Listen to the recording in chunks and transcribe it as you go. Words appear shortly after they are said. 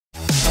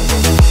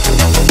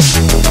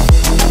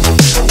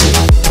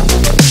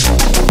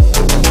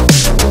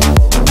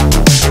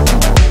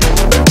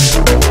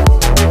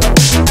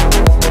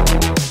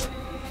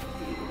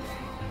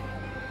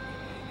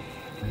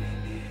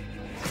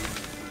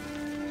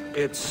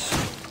It's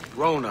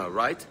Rhona,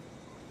 right?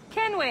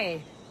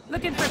 Kenway!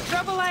 Looking for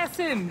trouble, I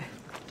assume?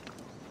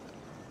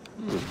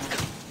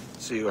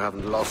 So you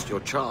haven't lost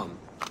your charm.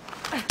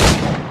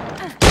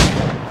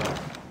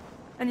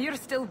 And you're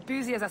still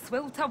boozy as a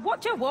swill tub.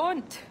 What do you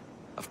want?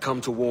 I've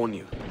come to warn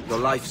you. Your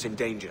life's in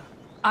danger.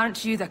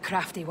 Aren't you the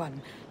crafty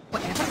one?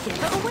 Whatever,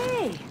 give it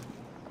away!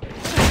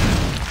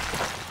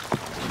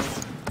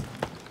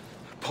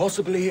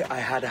 Possibly I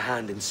had a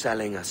hand in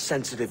selling a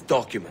sensitive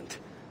document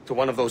to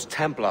one of those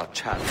Templar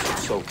chaps you're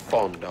so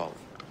fond of.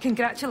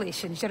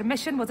 Congratulations, your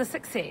mission was a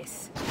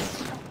success.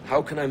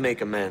 How can I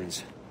make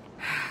amends?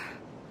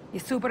 You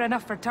sober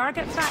enough for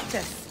target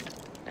practice?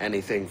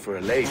 Anything for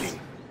a lady.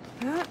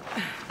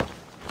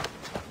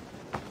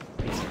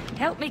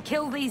 Help me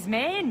kill these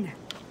men!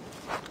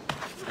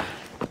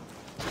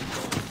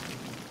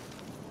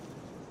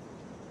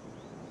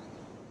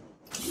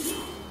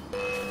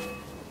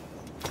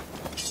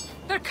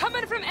 They're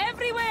coming from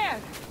everywhere!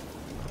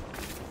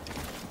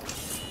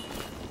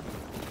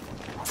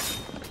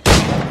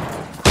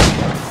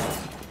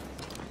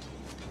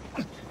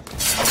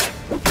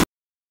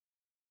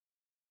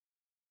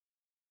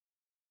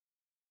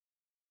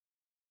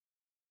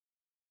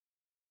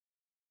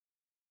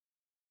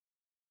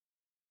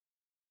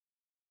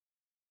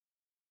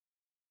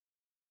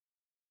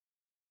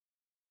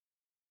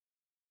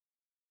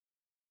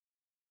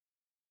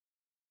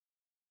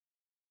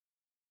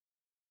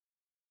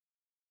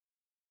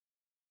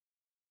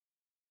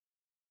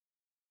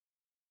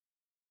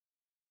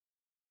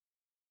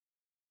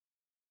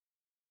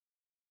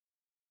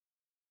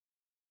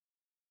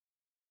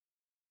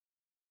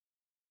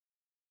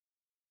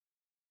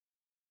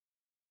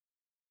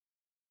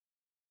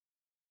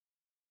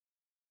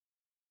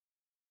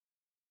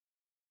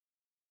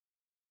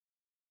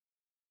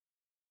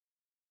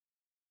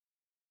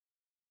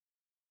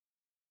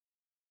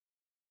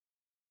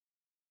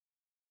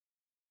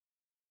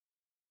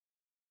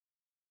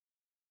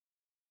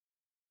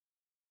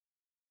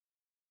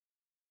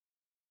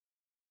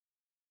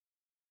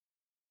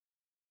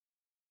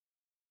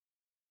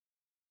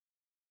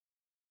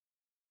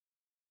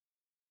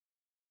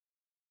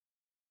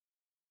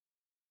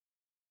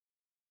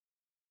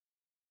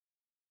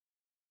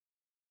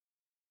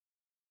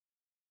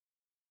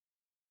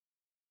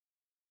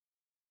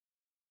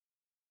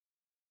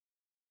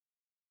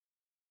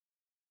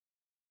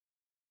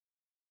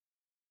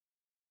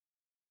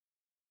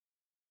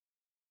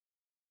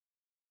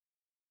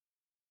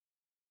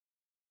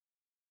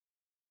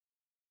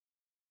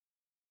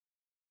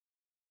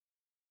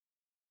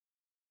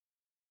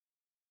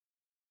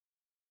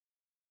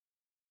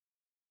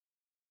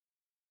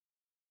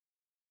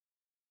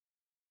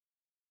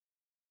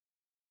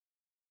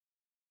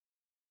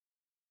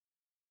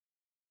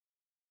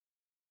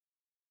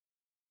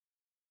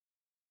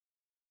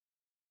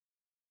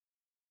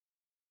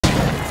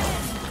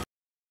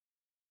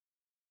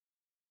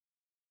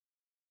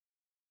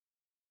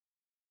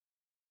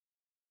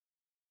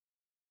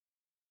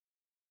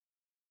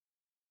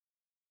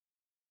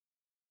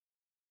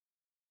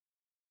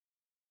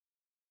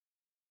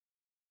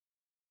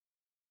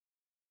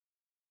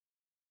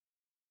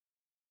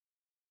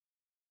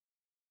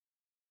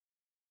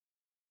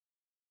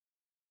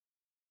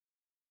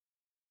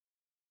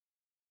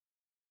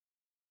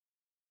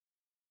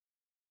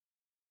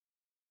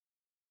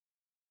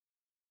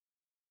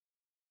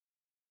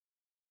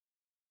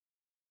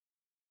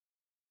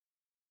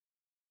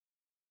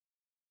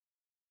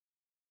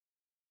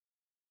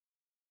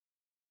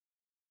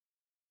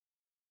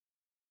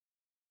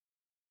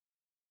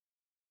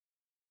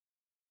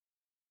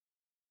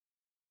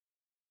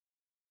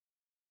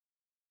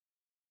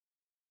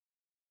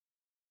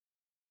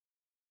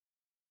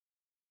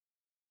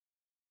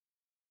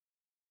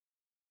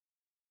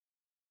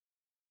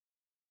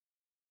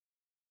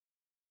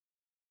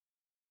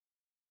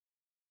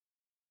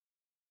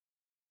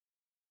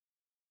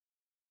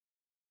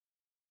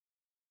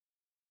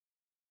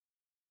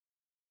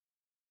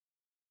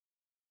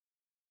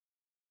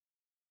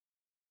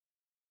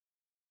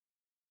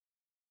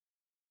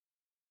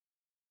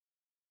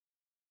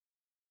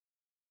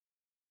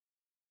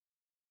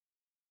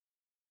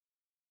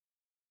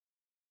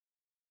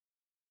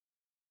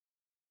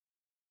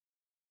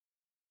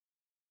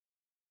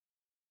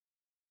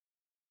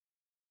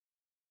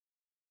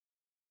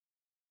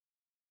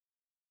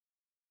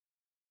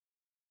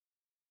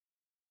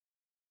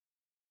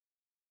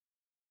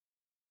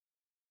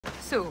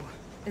 So,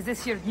 is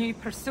this your new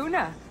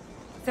persona?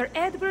 Sir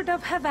Edward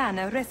of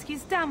Havana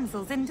rescues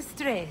damsels in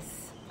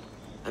distress.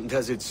 And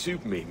does it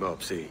suit me,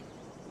 Mopsy?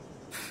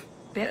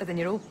 Better than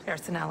your old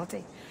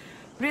personality.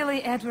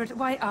 Really, Edward,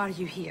 why are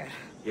you here?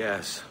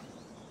 Yes.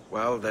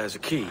 Well, there's a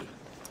key.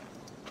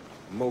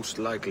 Most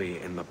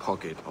likely in the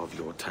pocket of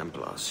your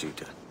Templar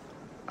suitor.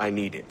 I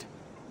need it.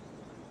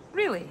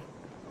 Really?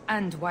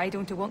 And why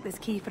don't I want this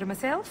key for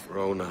myself?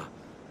 Rhona,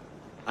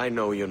 I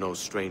know you're no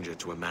stranger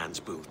to a man's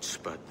boots,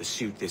 but the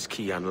suit this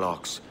key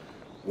unlocks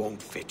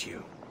won't fit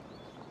you.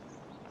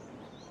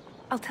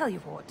 I'll tell you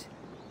what.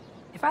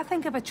 If I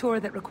think of a chore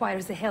that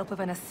requires the help of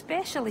an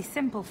especially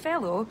simple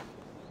fellow,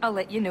 I'll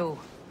let you know.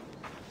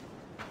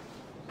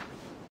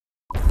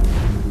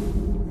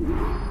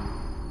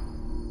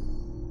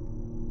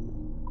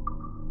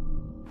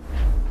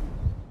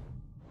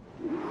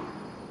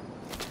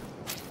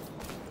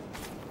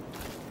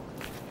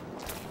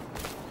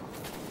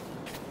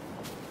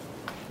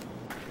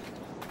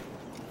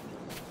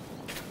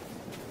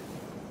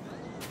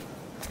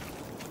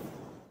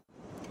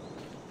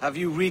 Have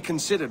you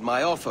reconsidered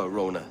my offer,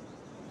 Rhona?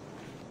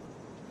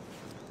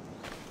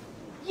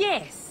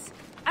 Yes.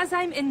 As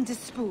I'm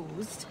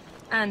indisposed,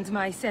 and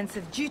my sense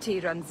of duty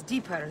runs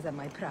deeper than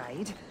my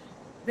pride,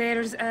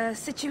 there's a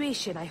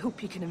situation I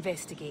hope you can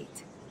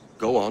investigate.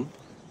 Go on.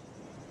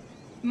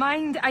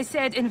 Mind, I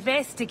said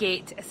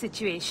investigate a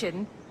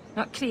situation,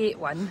 not create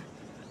one.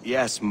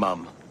 Yes,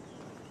 Mum.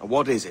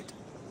 What is it?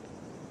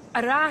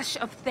 A rash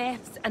of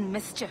thefts and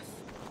mischief.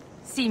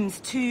 Seems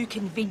too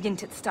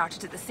convenient it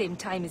started at the same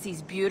time as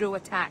these bureau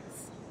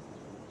attacks.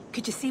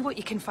 Could you see what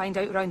you can find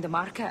out around the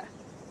market?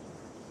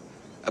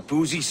 A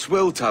boozy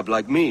swill tub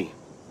like me.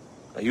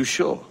 Are you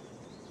sure?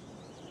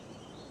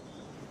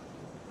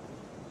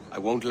 I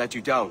won't let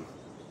you down.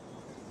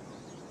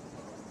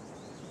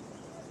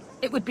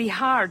 It would be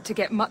hard to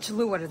get much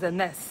lower than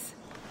this.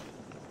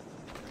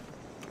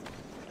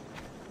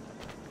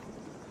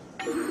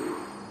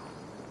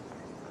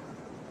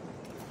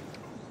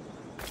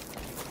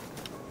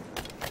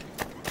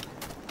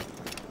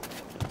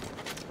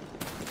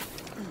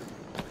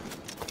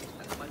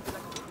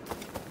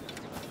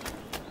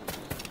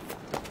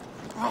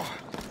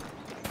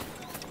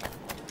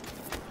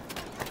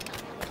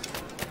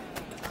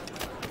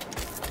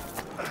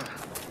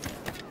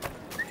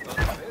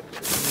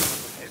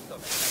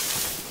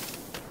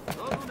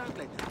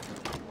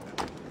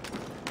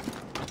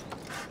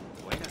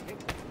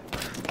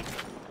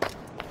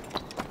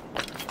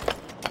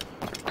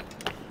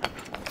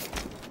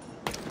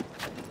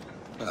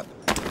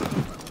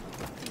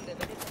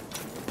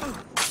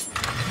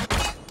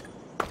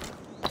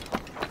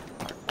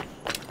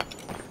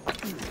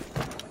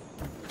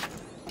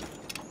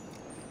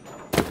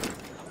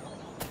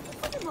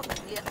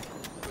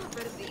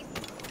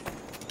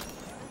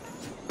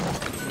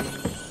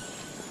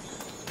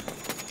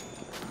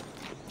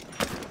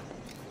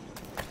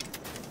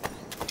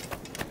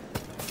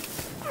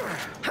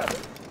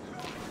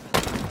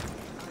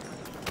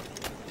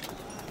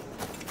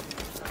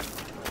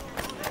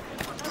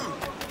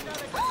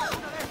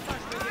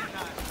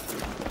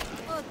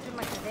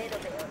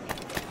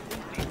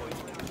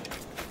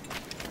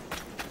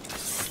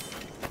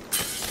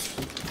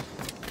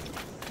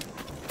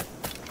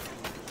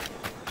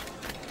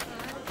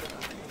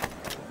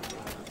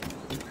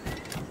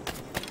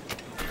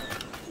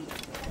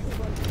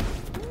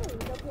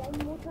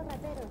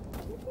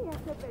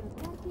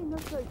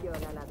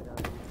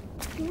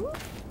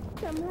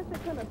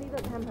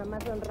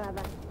 Más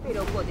honrada,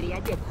 pero podría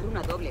llevar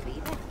una doble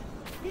vida.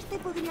 Este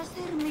podría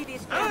ser mi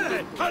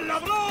disfraz. ¡Al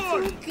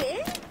ladrón! ¿Un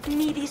qué?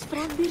 Mi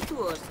disfraz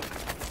virtuoso.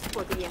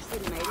 Podría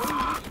ser una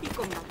heroína y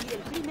combatir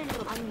el crimen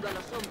robando a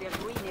los hombres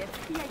ruines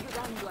y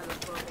ayudando a los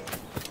pobres.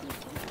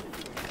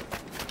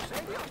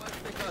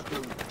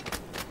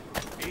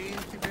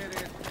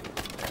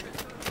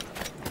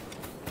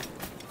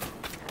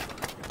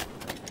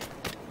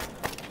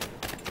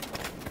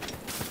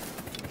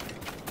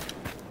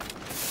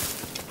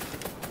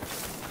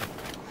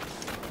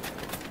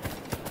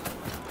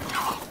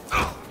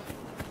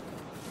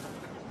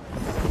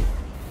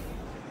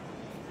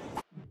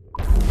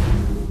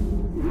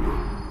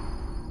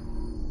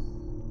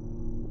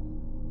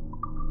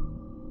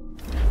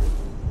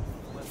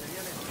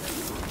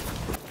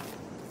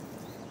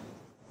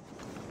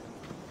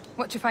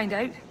 What'd you find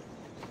out?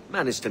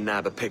 Managed to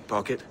nab a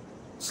pickpocket.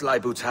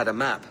 Slyboots had a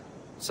map.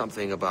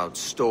 Something about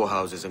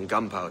storehouses and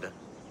gunpowder.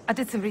 I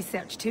did some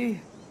research too.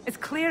 It's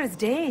clear as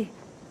day.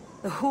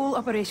 The whole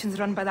operation's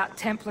run by that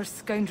Templar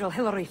scoundrel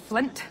Hilary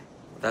Flint.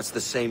 That's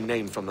the same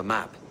name from the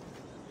map.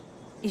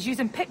 He's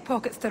using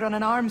pickpockets to run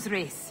an arms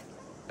race.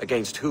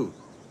 Against who?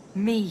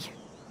 Me.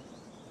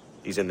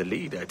 He's in the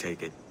lead, I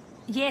take it.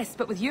 Yes,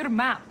 but with your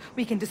map,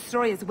 we can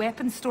destroy his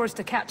weapons stores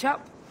to catch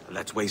up.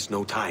 Let's waste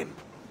no time.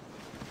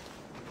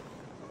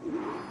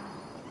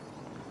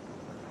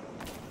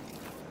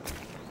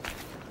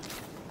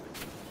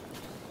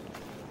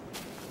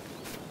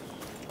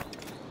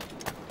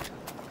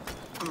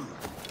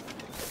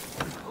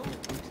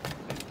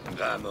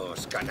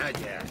 Vamos,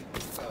 canalla.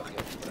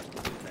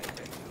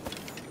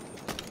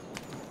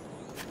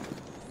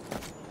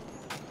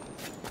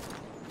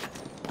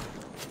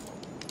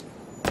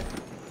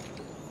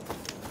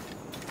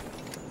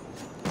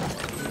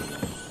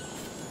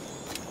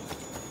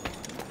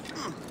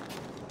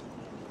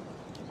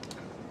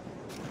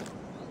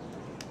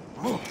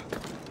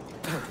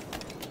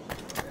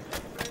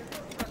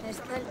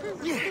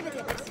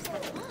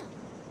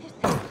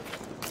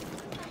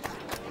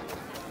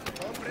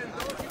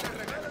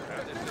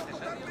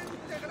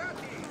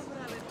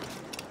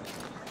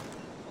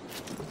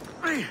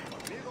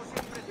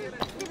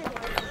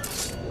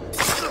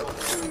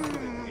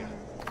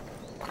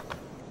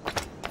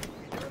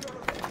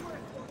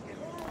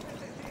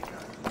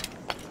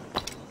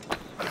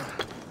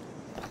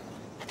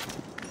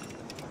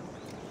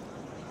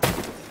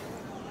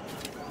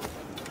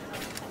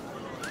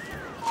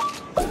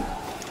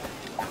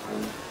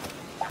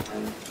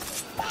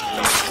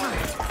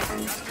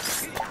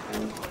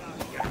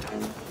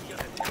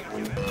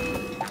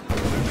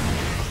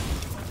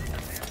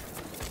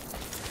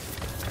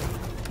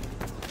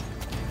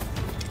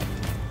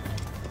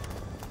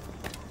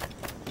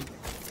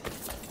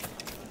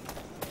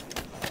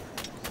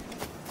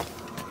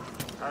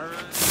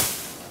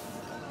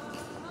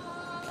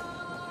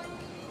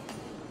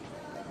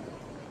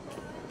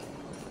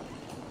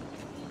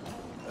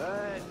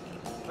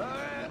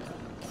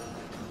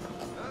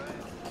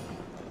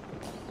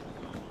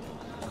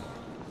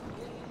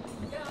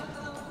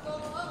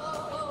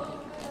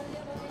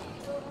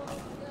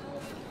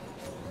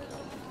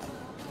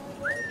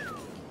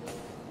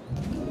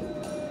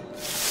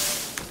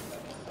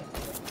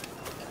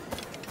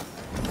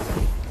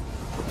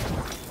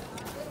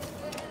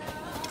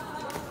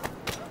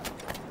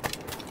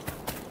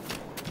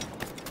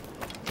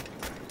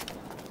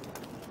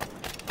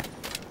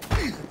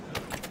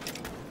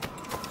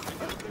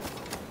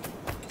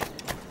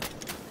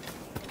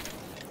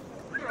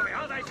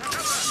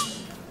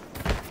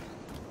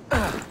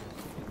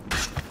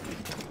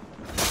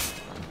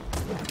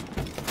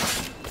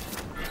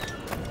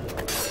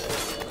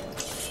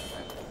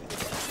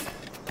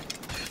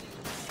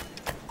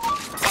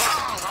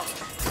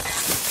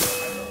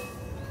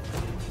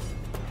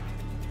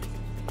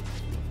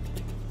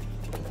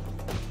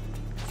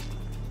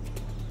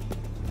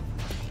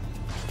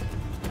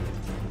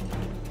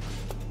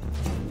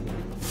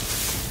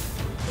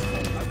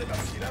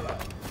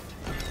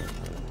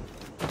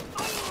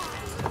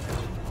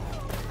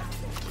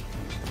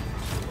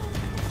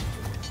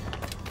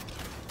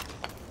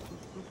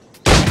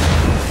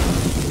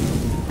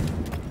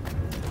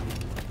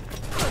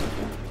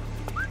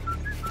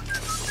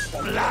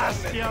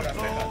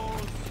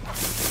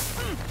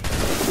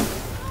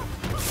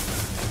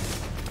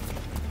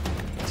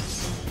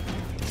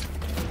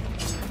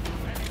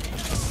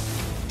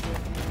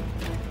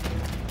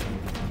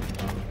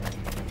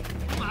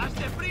 ¡Más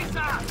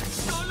deprisa!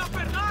 ¡No lo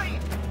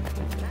perdáis!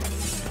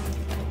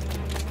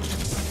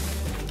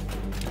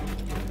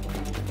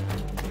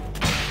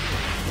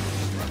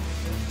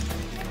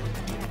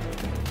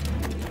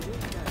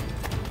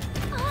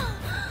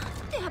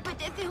 ¿Te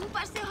apetece un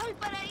paseo al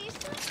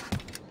paraíso?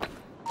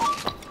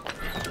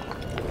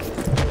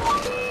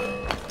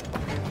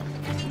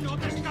 ¡No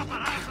te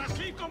escaparás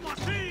así como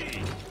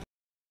así!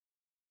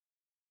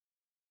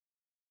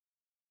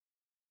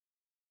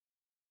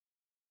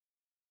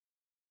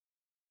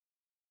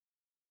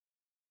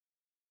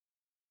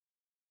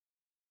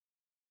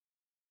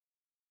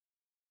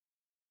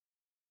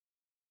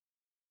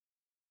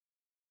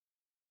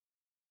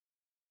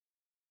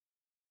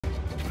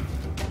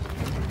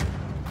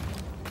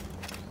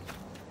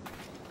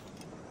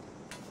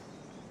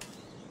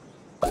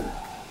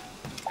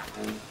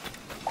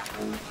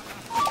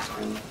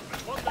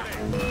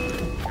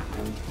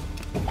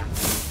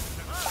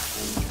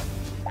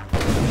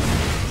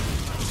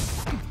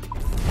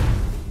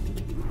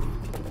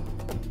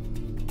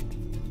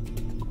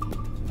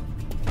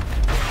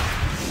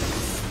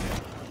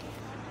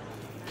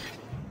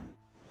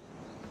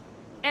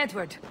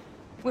 Edward,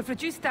 we've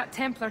reduced that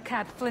Templar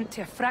cad Flint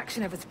to a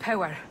fraction of his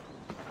power.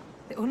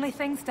 The only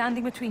thing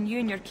standing between you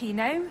and your key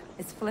now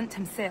is Flint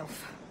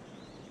himself.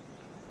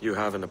 You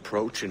have an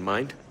approach in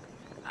mind?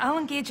 I'll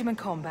engage him in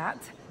combat.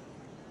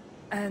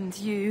 And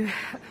you...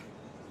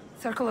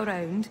 circle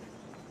around,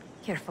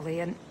 carefully,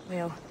 and,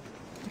 well,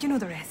 you know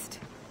the rest.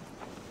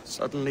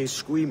 Suddenly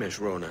squeamish,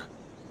 Rhona.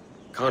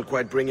 Can't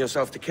quite bring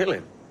yourself to kill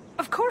him.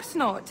 Of course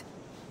not.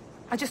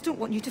 I just don't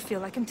want you to feel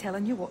like I'm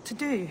telling you what to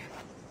do.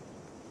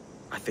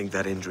 I think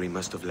that injury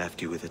must have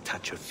left you with a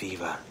touch of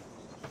fever.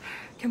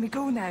 Can we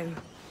go now?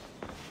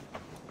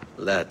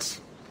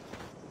 Let's.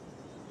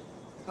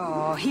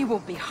 Oh, he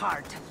won't be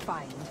hard to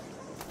find.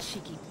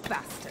 Cheeky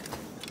bastard.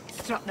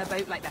 Strutting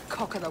about like the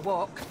cock of the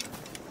walk.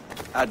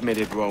 Admit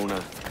it,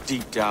 Rhona.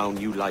 Deep down,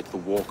 you like the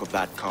walk of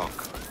that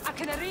cock. I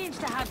can arrange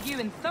to have you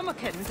in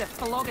thumbikins if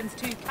Floggin's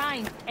too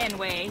kind,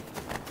 Kenway.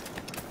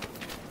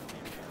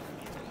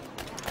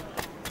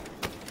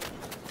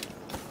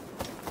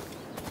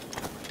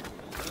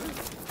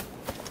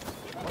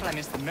 What I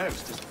miss the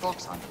most is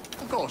fox hunting.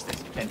 Of course,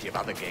 there's plenty of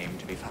other game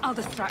to be found. I'll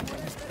distract him.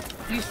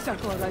 You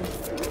circle around.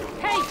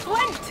 Hey,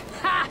 Flint!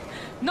 Ha!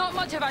 Not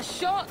much of a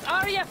shot,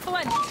 are you,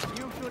 Flint?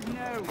 You should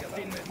know,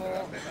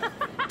 Dinsmore.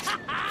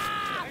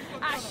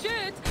 I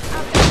should.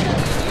 I've been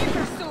studying you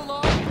for so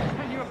long.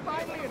 And you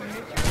finally admit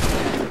you.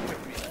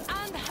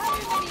 And how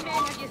many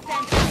men have you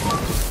sent?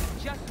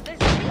 Just this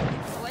week,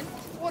 Flint.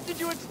 What did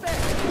you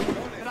expect?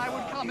 That I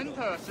would come in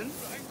person?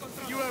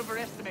 You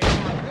overestimate my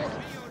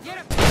importance. You're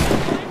a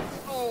Flint.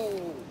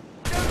 Oh,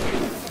 don't be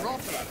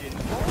proper,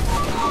 Dinsmore.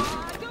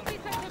 Don't be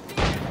such a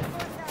beer.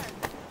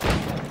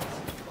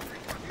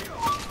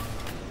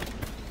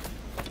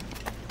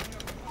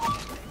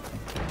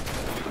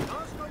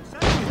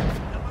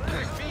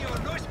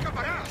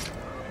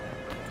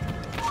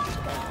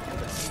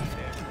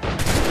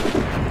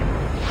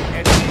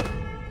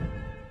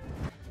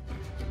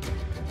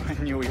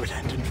 I knew we would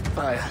end in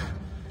fire.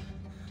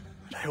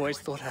 But I always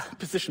thought our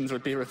positions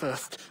would be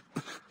reversed.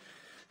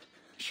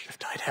 Should have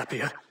died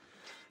happier,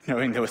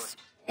 knowing there was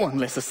one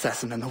less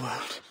assassin in the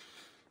world.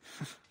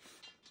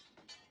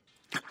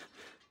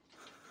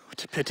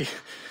 What a pity.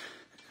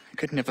 I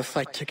could never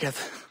fight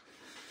together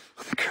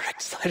on the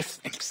correct side of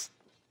things.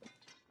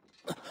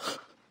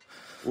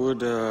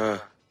 Would,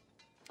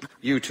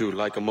 you two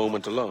like a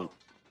moment alone?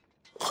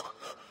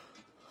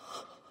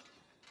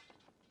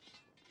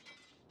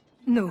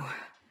 No.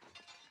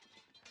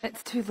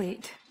 It's too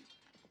late.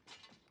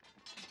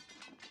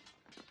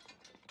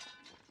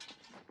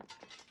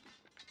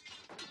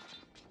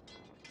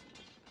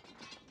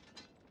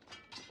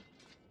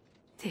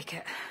 Take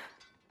it.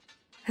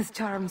 His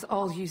charm's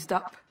all used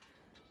up.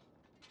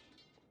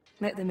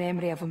 Let the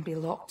memory of him be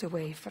locked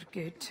away for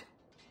good.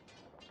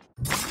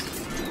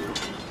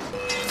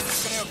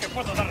 Creo que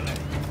puedo darle.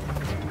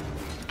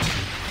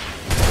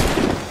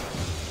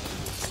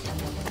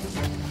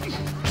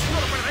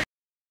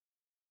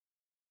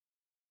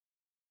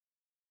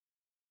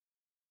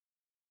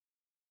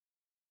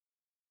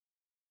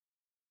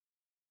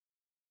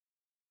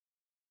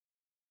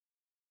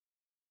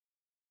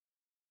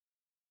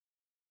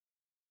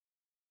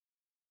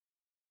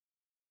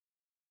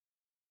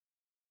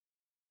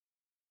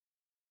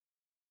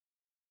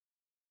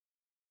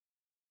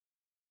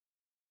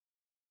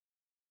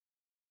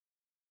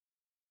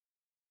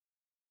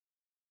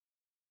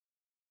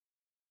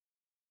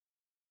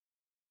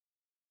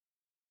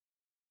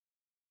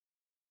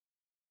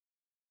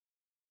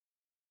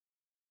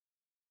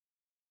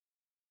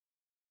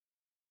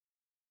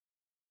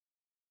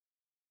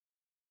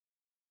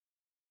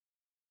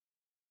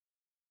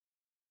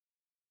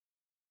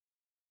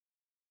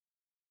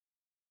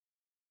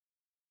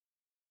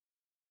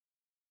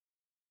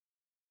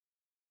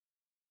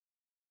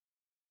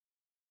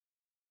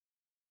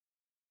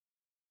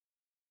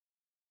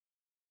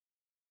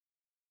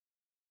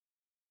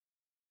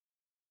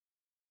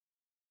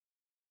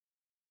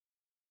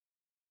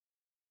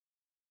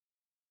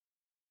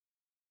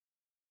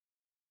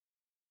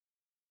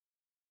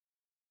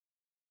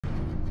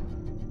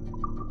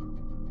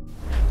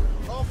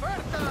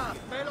 ¡Oferta!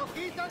 ¡Me lo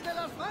quitan de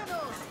las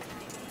manos!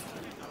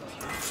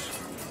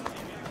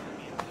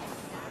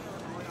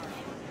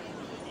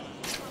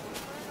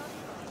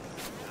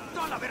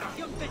 ¡Toda la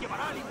aberración te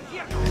llevará al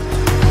infierno!